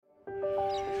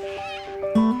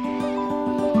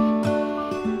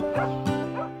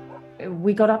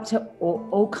we got up to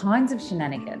all kinds of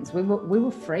shenanigans. We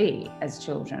were free as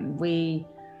children. We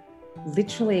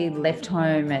literally left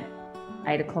home at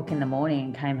 8 o'clock in the morning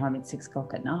and came home at 6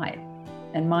 o'clock at night.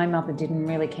 And my mother didn't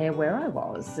really care where I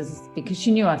was because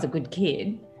she knew I was a good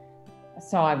kid.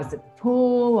 So I was at the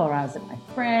pool, or I was at my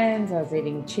friends, I was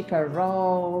eating Chico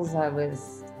rolls, I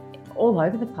was all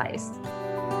over the place.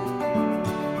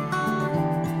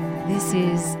 This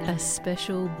is a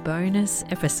special bonus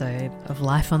episode of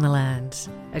Life on the Land,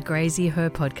 a Grazie Her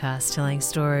podcast telling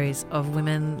stories of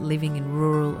women living in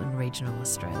rural and regional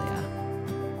Australia.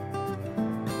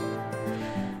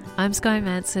 I'm Sky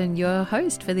Manson, your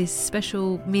host for this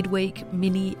special midweek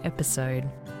mini episode.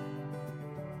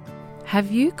 Have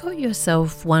you got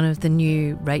yourself one of the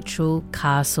new Rachel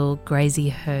Castle Grazie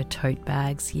Her tote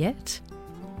bags yet?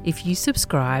 If you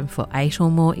subscribe for 8 or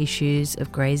more issues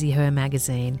of Grazie Her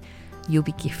magazine, you'll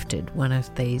be gifted one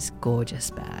of these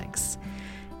gorgeous bags.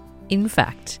 In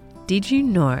fact, did you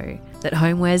know that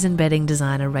homewares and bedding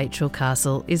designer Rachel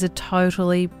Castle is a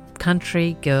totally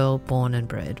country girl born and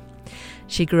bred?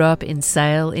 She grew up in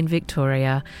Sale in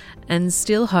Victoria and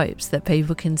still hopes that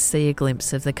people can see a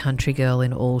glimpse of the country girl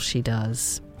in all she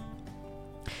does.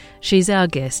 She's our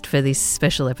guest for this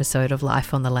special episode of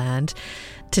Life on the Land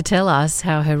to tell us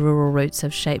how her rural roots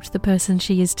have shaped the person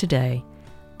she is today,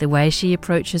 the way she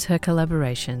approaches her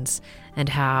collaborations, and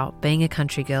how being a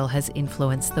country girl has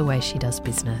influenced the way she does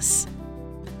business.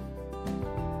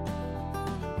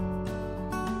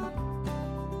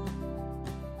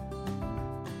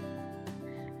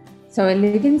 So I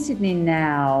live in Sydney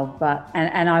now,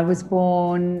 and I was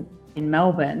born in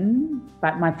Melbourne,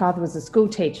 but my father was a school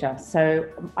teacher. So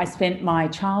I spent my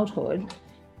childhood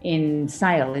in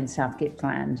Sale in South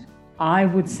Gippsland. I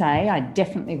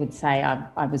definitely would say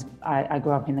I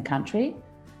grew up in the country,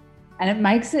 and it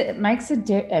makes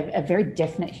a very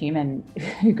definite human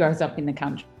who grows up in the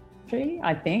country.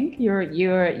 I think you're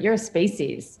a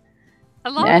species. I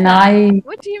love that.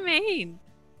 What do you mean?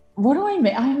 What do I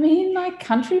mean? I mean, like,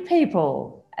 country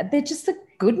people, they're just a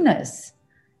goodness.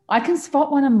 I can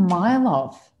spot one a mile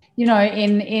off. You know,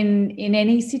 in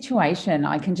any situation,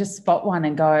 I can just spot one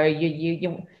and go,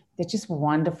 they're just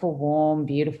wonderful, warm,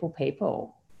 beautiful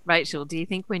people. Rachel, do you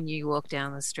think when you walk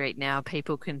down the street now,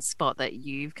 people can spot that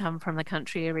you've come from the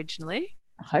country originally?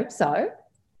 I hope so.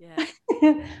 Yeah.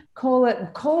 Call it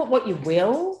what you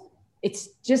will. It's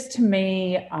just, to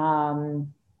me,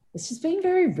 it's just being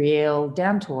very real,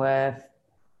 down to earth,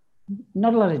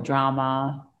 not a lot of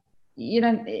drama,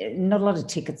 not a lot of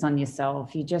tickets on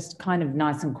yourself. You're just kind of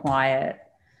nice and quiet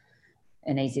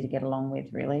and easy to get along with,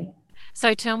 really.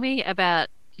 So tell me about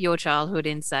your childhood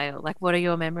in Sale. Like, what are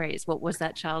your memories? What was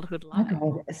that childhood like?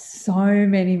 Oh God, so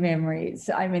many memories.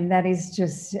 I mean, that is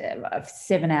just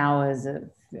 7 hours of,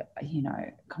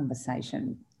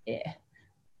 conversation. Yeah.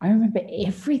 I remember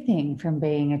everything from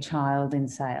being a child in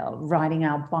Sale, riding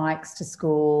our bikes to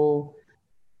school.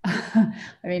 I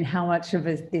mean, how much of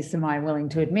this am I willing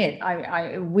to admit?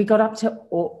 We got up to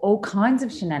all kinds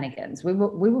of shenanigans. We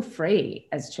were free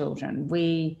as children.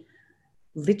 We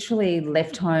literally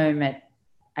left home at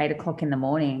 8 o'clock in the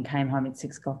morning and came home at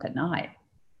 6 o'clock at night.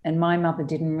 And my mother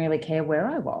didn't really care where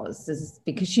I was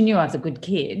because she knew I was a good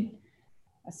kid.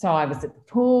 So I was at the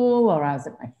pool, or I was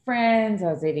at my friends, I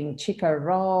was eating Chico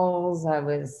rolls, I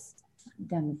was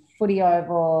down footy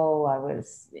oval, I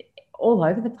was all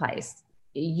over the place.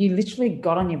 You literally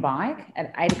got on your bike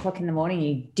at 8 o'clock in the morning.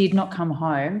 You did not come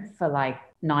home for like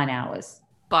 9 hours.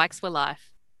 Bikes were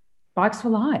life. Bikes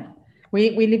were life.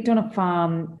 We lived on a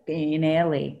farm in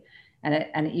Airlie, and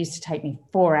it used to take me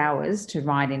 4 hours to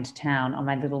ride into town on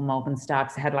my little Melbourne Star,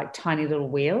 because it had like tiny little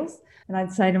wheels. And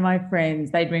I'd say to my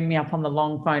friends, they'd ring me up on the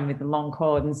long phone with the long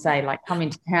cord and say, like, come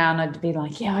into town. I'd be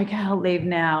like, yeah, okay, I'll leave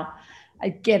now. I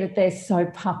get it. They're so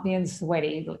puffy and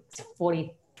sweaty. It's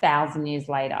 40,000 years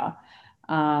later.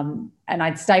 And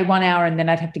I'd stay 1 hour and then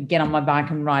I'd have to get on my bike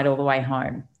and ride all the way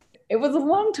home. It was a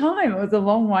long time. It was a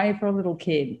long way for a little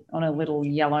kid on a little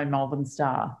yellow Melbourne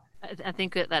Star. I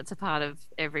think that's a part of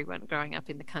everyone growing up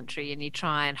in the country, and you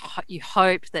try and you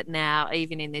hope that now,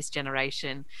 even in this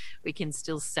generation, we can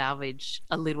still salvage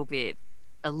a little bit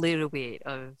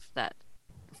of that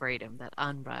freedom, that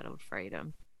unbridled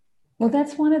freedom. Well,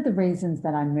 that's one of the reasons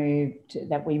that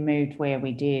we moved where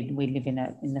we did. We live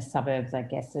in the suburbs, I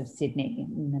guess, of Sydney,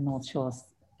 in the North Shore,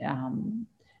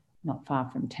 not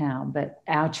far from town. But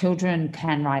our children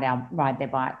can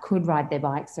could ride their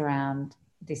bikes around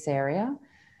this area.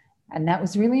 And that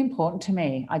was really important to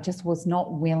me. I just was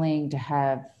not willing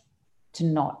to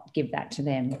not give that to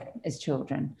them as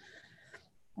children.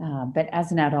 But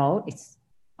as an adult, it's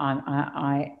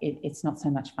not so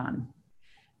much fun.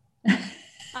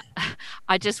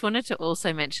 I just wanted to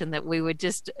also mention that we were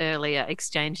just earlier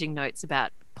exchanging notes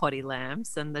about potty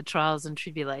lambs and the trials and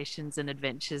tribulations and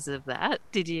adventures of that.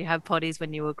 Did you have potties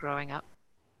when you were growing up?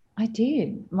 I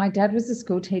did. My dad was a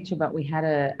school teacher, but we had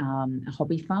a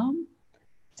hobby farm.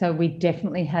 So we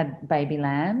definitely had baby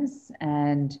lambs,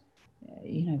 and,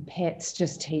 pets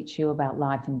just teach you about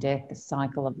life and death, the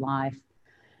cycle of life.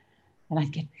 And I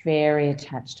get very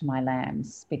attached to my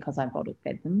lambs because I bottle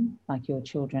fed them, like your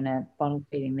children are bottle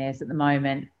feeding theirs at the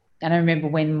moment. And I remember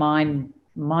when mine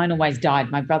always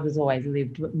died. My brothers always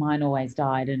lived, but mine always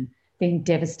died, and being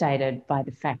devastated by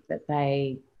the fact that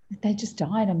they just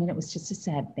died. I mean, it was just a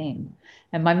sad thing.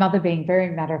 And my mother being very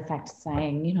matter of fact,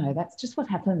 saying, that's just what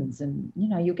happens. And,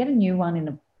 you'll get a new one in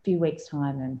a few weeks'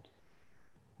 time and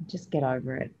just get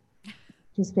over it.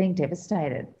 Just being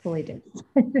devastated, fully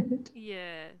devastated.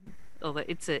 Yeah. Although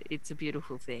it's a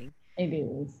beautiful thing. It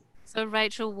is. So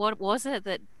Rachel, what was it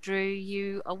that drew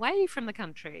you away from the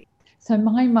country? So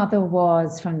my mother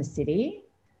was from the city,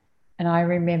 and I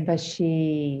remember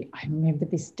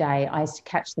this day, I used to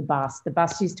catch the bus. The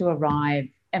bus used to arrive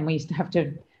and we used to have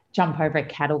to jump over a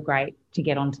cattle grate to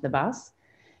get onto the bus.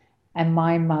 And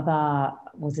my mother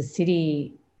was a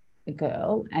city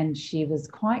girl, and she was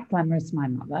quite glamorous, my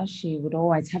mother. She would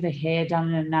always have her hair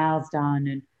done and her nails done,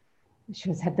 and she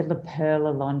was had the La Perla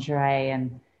lingerie,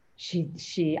 and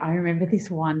I remember this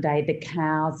one day, the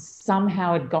cows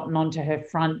somehow had gotten onto her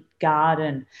front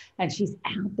garden, and she's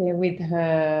out there with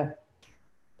her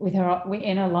in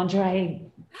her lingerie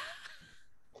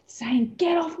saying,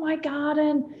 "Get off my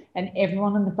garden," and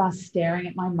everyone on the bus staring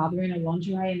at my mother in her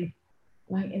lingerie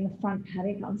in the front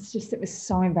paddock. It was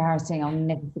so embarrassing. I'll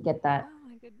never forget that. Oh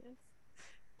my goodness.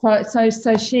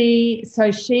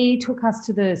 So she took us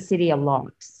to the city a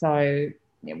lot. So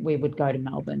we would go to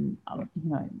Melbourne,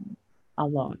 a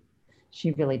lot.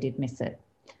 She really did miss it.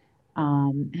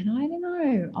 And I don't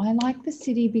know, I like the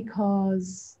city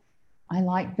because I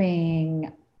like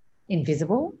being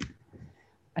invisible.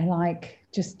 I like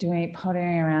just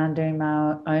pottering around, doing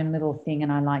my own little thing.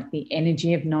 And I like the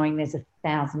energy of knowing there's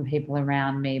 1,000 people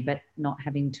around me, but not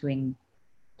having to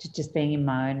just being in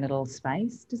my own little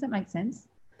space. Does that make sense?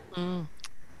 Mm.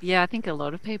 Yeah, I think a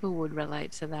lot of people would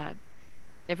relate to that.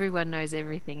 Everyone knows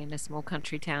everything in a small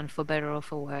country town, for better or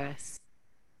for worse.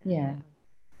 Yeah.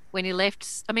 When you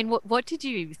left, I mean, what did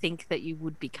you think that you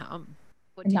would become?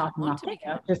 What did you want to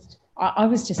become? I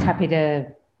was just happy to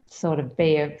sort of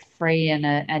be a free and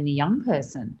a young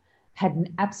person.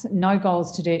 Had no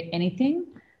goals to do anything.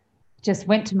 Just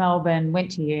went to Melbourne,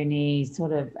 went to uni,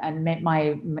 and met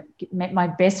my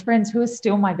best friends, who are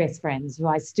still my best friends, who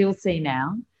I still see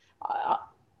now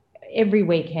every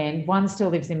weekend. One still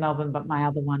lives in Melbourne, but my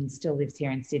other one still lives here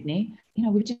in Sydney.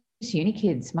 We're just uni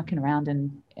kids mucking around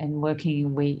and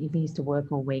working. We used to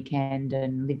work all weekend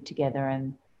and live together,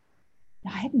 and I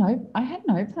had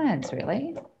no plans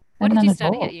really. What did you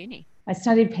study at uni? I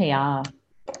studied PR.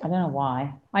 I don't know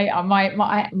why.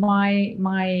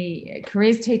 My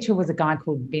careers teacher was a guy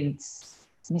called Vince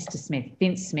Smith,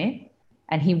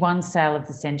 and he won Sale of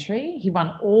the Century. He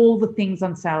won all the things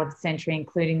on Sale of the Century,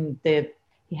 including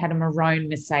he had a maroon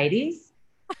Mercedes.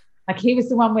 Like, he was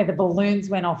the one where the balloons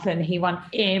went off, and he won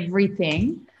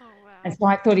everything. Oh, wow. And so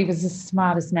I thought he was the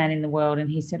smartest man in the world. And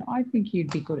he said, "I think you'd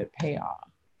be good at PR."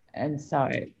 And so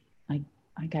I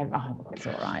gave, it's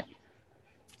all right.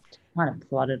 Kind of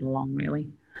plodded along,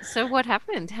 really. So what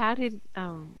happened? How did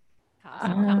Castle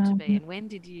come to be, and when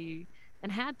did you,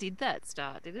 and how did that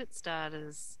start? Did it start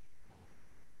as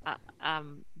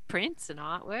prints and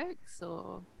artworks,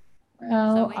 or?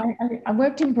 Well, I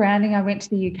worked in branding. I went to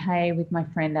the UK with my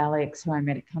friend Alex, who I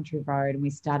met at Country Road, and we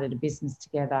started a business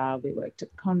together. We worked at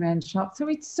the Conran shop. So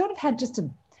we sort of had just a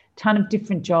ton of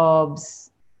different jobs.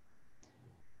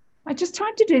 I just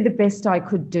tried to do the best I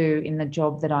could do in the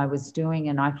job that I was doing,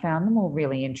 and I found them all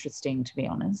really interesting, to be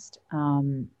honest.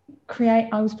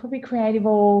 I was probably creative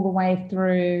all the way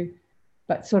through,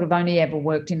 but sort of only ever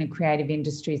worked in a creative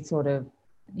industry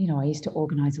I used to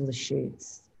organise all the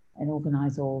shoots and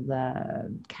organise all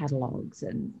the catalogues,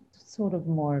 and sort of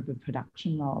more of a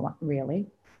production role, really.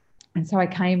 And so I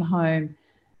came home,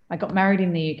 I got married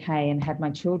in the UK and had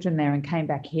my children there, and came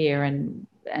back here and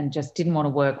just didn't want to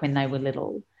work when they were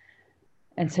little.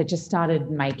 And so just started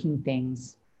making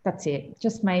things. That's it.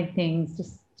 Just made things,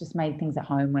 just made things at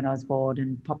home when I was bored,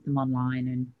 and popped them online,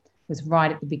 and was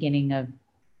right at the beginning of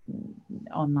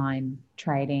online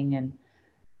trading, and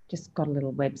just got a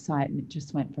little website, and it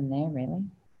just went from there, really.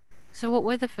 So what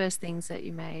were the first things that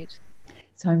you made?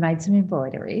 So I made some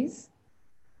embroideries.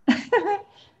 And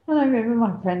I remember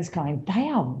my friends going, "They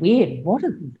are weird. What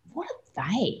are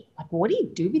they? Like, what do you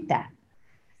do with that?"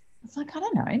 It's like, I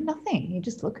don't know, nothing. You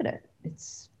just look at it.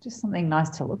 It's just something nice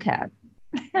to look at.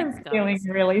 I'm Thanks, feeling guys.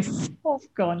 really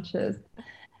self-conscious,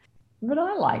 but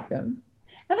I like them.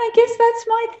 And I guess that's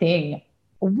my thing.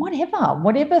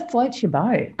 Whatever floats your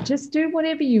boat, just do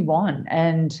whatever you want.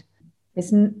 And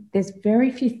there's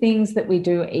very few things that we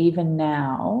do even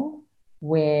now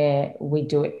where we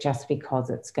do it just because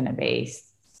it's going to be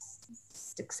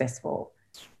successful.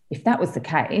 If that was the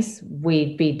case,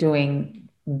 we'd be doing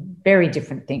very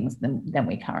different things than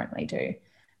we currently do.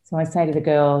 So I say to the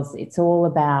girls, it's all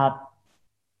about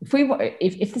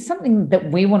if there's something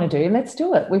that we want to do, let's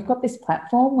do it. We've got this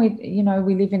platform. We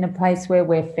live in a place where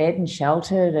we're fed and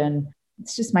sheltered, and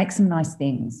let's just make some nice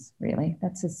things. Really,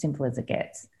 that's as simple as it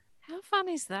gets. How fun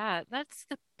is that? That's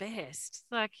the best.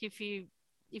 Like if you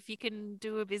can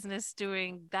do a business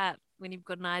doing that when you've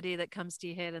got an idea that comes to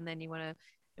your head and then you want to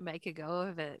make a go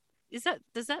of it. Does that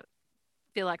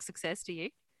feel like success to you?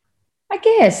 I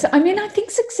guess. I mean, I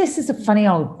think success is a funny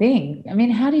old thing. I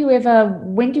mean,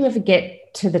 when do you ever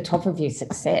get to the top of your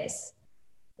success?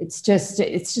 It's just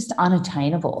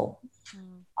unattainable.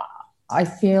 Mm. I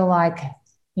feel like,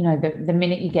 the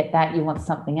minute you get that, you want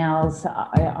something else.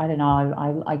 I don't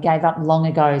know. I gave up long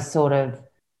ago sort of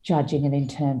judging it in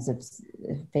terms of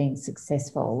being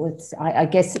successful. I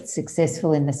guess it's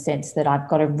successful in the sense that I've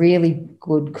got a really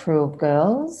good crew of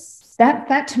girls.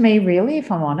 That to me, really,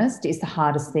 if I'm honest, is the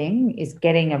hardest thing, is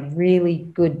getting a really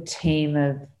good team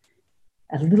of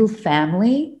a little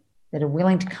family that are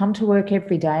willing to come to work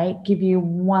every day, give you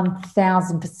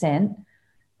 1,000%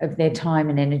 of their time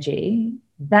and energy.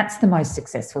 That's the most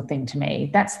successful thing to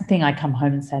me. That's the thing I come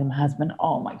home and say to my husband,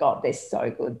 oh my God, they're so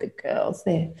good. The girls,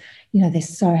 they're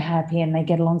so happy and they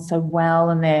get along so well,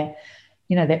 and they're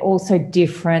all so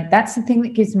different. That's the thing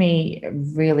that gives me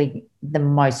really the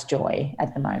most joy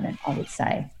at the moment, I would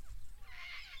say.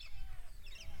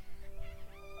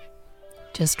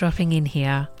 Just dropping in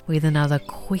here with another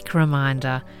quick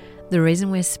reminder. The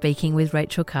reason we're speaking with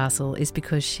Rachel Castle is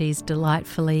because she's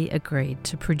delightfully agreed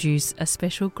to produce a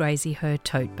special Grazie Her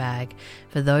tote bag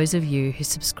for those of you who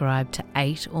subscribe to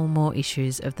 8 or more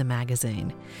issues of the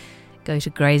magazine. Go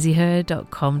to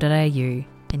grazieher.com.au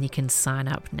and you can sign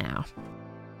up now.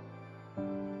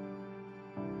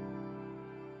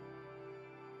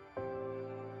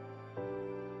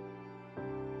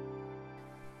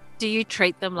 Do you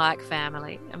treat them like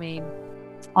family? I mean,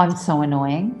 I'm so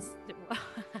annoying.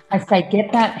 I say,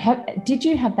 get that. Did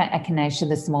you have that echinacea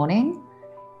this morning?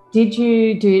 Did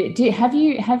you are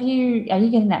you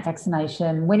getting that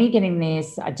vaccination? When are you getting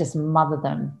this? I just mother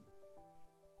them.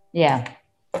 Yeah,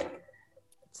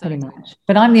 pretty much.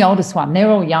 But I'm the oldest one.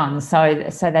 They're all young, so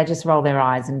they just roll their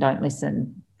eyes and don't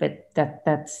listen. But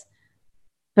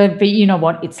but you know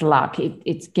what? It's luck.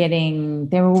 It's getting.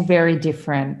 They're all very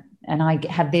different. And I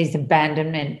have these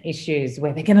abandonment issues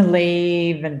where they're going to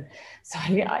leave. And so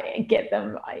I get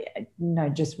them,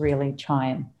 just really try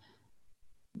and,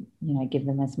 give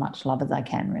them as much love as I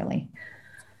can, really.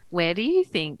 Where do you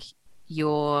think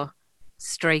your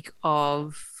streak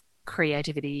of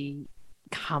creativity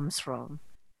comes from?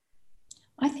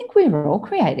 I think we were all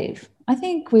creative. I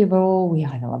think we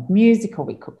either love music or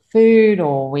we cook food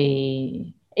or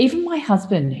even my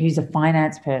husband, who's a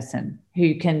finance person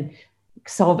who can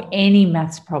solve any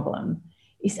maths problem,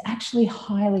 is actually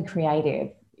highly creative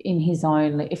in his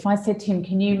own. If I said to him,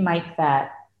 can you make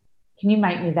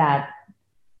me that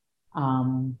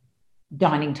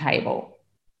dining table?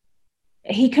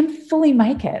 He can fully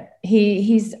make it.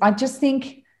 I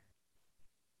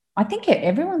think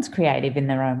everyone's creative in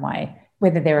their own way,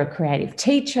 whether they're a creative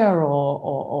teacher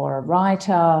or a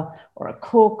writer or a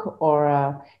cook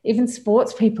or even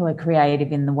sports people are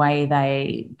creative in the way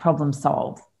they problem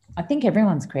solve. I think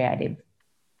everyone's creative.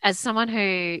 As someone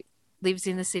who lives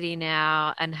in the city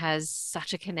now and has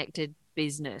such a connected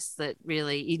business that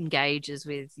really engages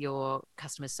with your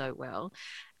customers so well,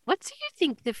 what do you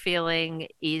think the feeling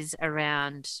is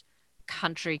around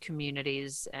country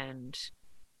communities and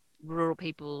rural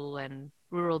people and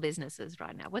rural businesses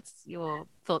right now? What's your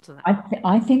thoughts on that?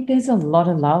 I think there's a lot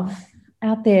of love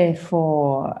out there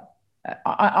for,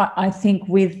 I think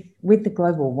with the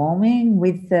global warming,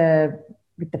 with the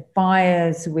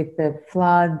fires, with the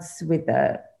floods,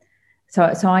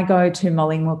 so I go to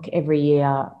Mollymook every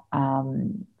year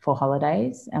for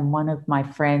holidays, and one of my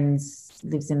friends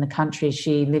lives in the country.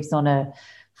 She lives on a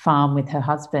farm with her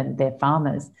husband. They're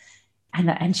farmers,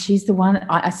 and she's the one.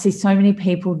 I see so many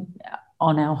people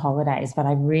on our holidays, but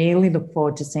I really look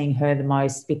forward to seeing her the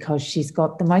most because she's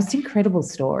got the most incredible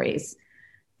stories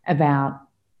about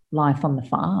life on the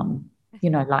farm.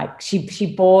 Like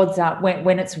she boards up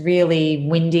when it's really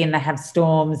windy and they have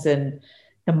storms and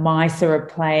the mice are a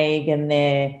plague, and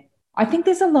I think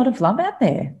there's a lot of love out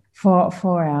there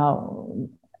for our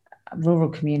rural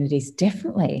communities,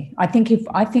 definitely. I think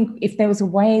if there was a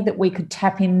way that we could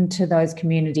tap into those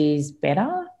communities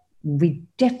better, we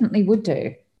definitely would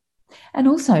do. And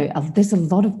also, there's a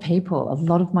lot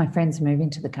of my friends move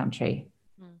into the country.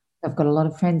 I've got a lot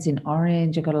of friends in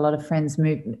Orange. I've got a lot of friends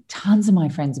tons of my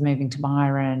friends moving to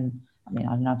Byron. I mean,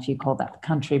 I don't know if you call that the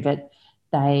country, but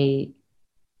I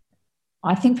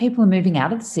think people are moving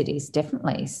out of the cities,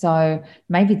 definitely. So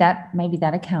maybe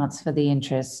that accounts for the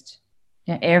interest.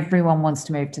 You know, everyone wants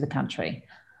to move to the country.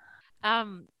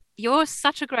 You're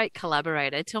such a great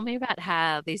collaborator. Tell me about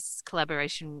how this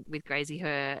collaboration with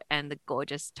Graziher and the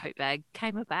gorgeous tote bag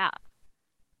came about.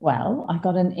 Well, I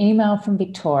got an email from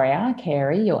Victoria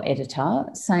Carey, your editor,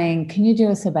 saying, "Can you do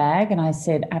us a bag?" And I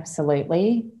said,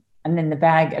 "Absolutely." And then the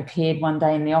bag appeared one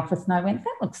day in the office and I went,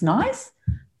 "That looks nice."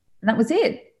 And that was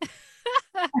it.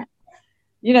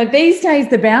 You know, these days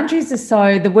the boundaries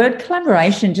are the word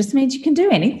collaboration just means you can do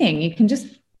anything. You can just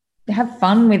have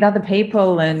fun with other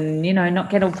people and, you know, not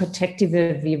get all protective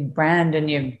of your brand and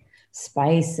your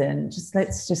space, and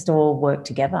let's just all work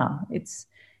together.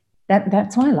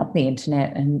 That's why I love the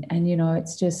internet. And you know,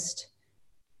 it's just,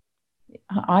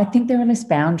 I think there are less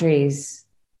boundaries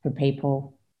for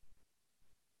people.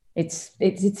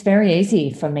 It's very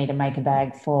easy for me to make a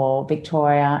bag for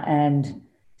Victoria and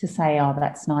to say, "Oh,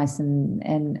 that's nice,"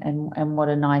 and what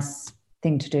a nice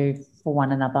thing to do for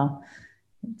one another.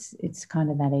 It's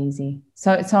kind of that easy.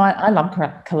 So I love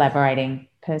collaborating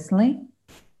personally.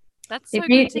 That's so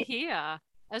good to hear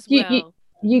as well.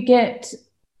 You get,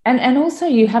 and also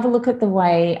you have a look at the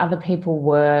way other people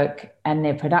work and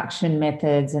their production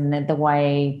methods and the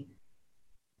way,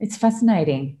 it's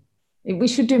fascinating. We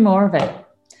should do more of it.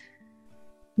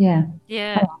 Yeah.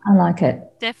 Yeah. I like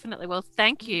it. Definitely. Well,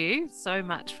 thank you so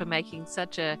much for making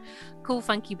such a cool,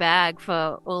 funky bag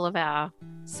for all of our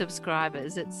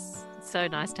subscribers. It's so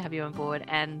nice to have you on board,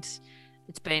 and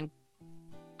it's been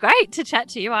great to chat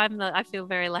to you. I feel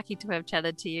very lucky to have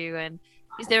chatted to you. And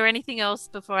is there anything else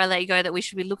before I let you go that we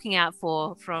should be looking out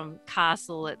for from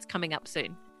Castle that's coming up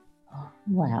soon?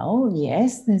 Well,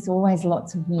 yes, there's always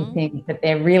lots of new things, but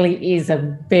there really is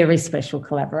a very special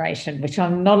collaboration, which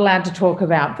I'm not allowed to talk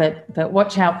about, but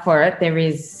watch out for it. There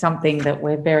is something that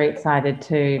we're very excited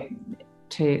to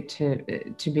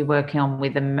be working on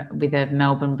with a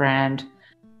Melbourne brand,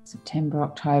 September,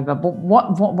 October. But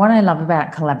what I love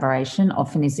about collaboration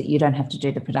often is that you don't have to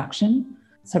do the production.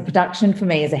 So production for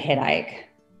me is a headache.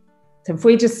 So if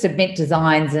we just submit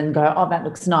designs and go, "Oh, that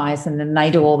looks nice," and then they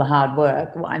do all the hard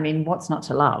work, well, I mean, what's not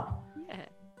to love?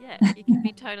 Yeah, you can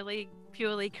be totally,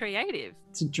 purely creative.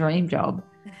 It's a dream job.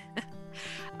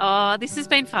 Oh, this has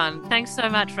been fun. Thanks so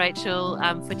much, Rachel,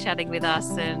 for chatting with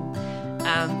us, and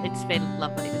it's been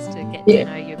lovely just to get to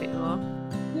know you a bit more.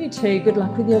 You too. Good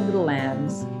luck with your little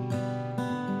lambs.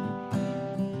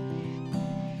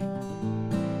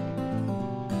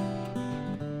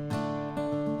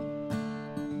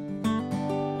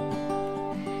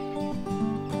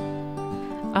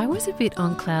 I was a bit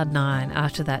on cloud nine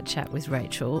after that chat with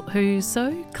Rachel, who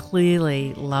so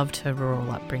clearly loved her rural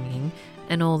upbringing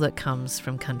and all that comes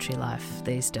from country life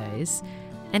these days.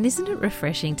 And isn't it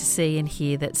refreshing to see and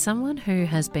hear that someone who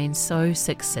has been so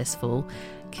successful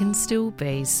can still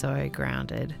be so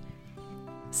grounded?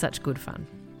 Such good fun.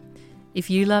 If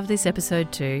you love this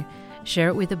episode too, share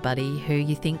it with a buddy who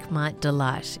you think might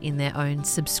delight in their own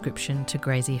subscription to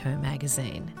Graziher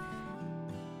magazine.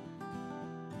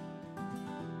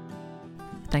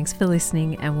 Thanks for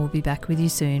listening, and we'll be back with you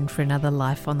soon for another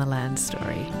Life on the Land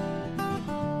story.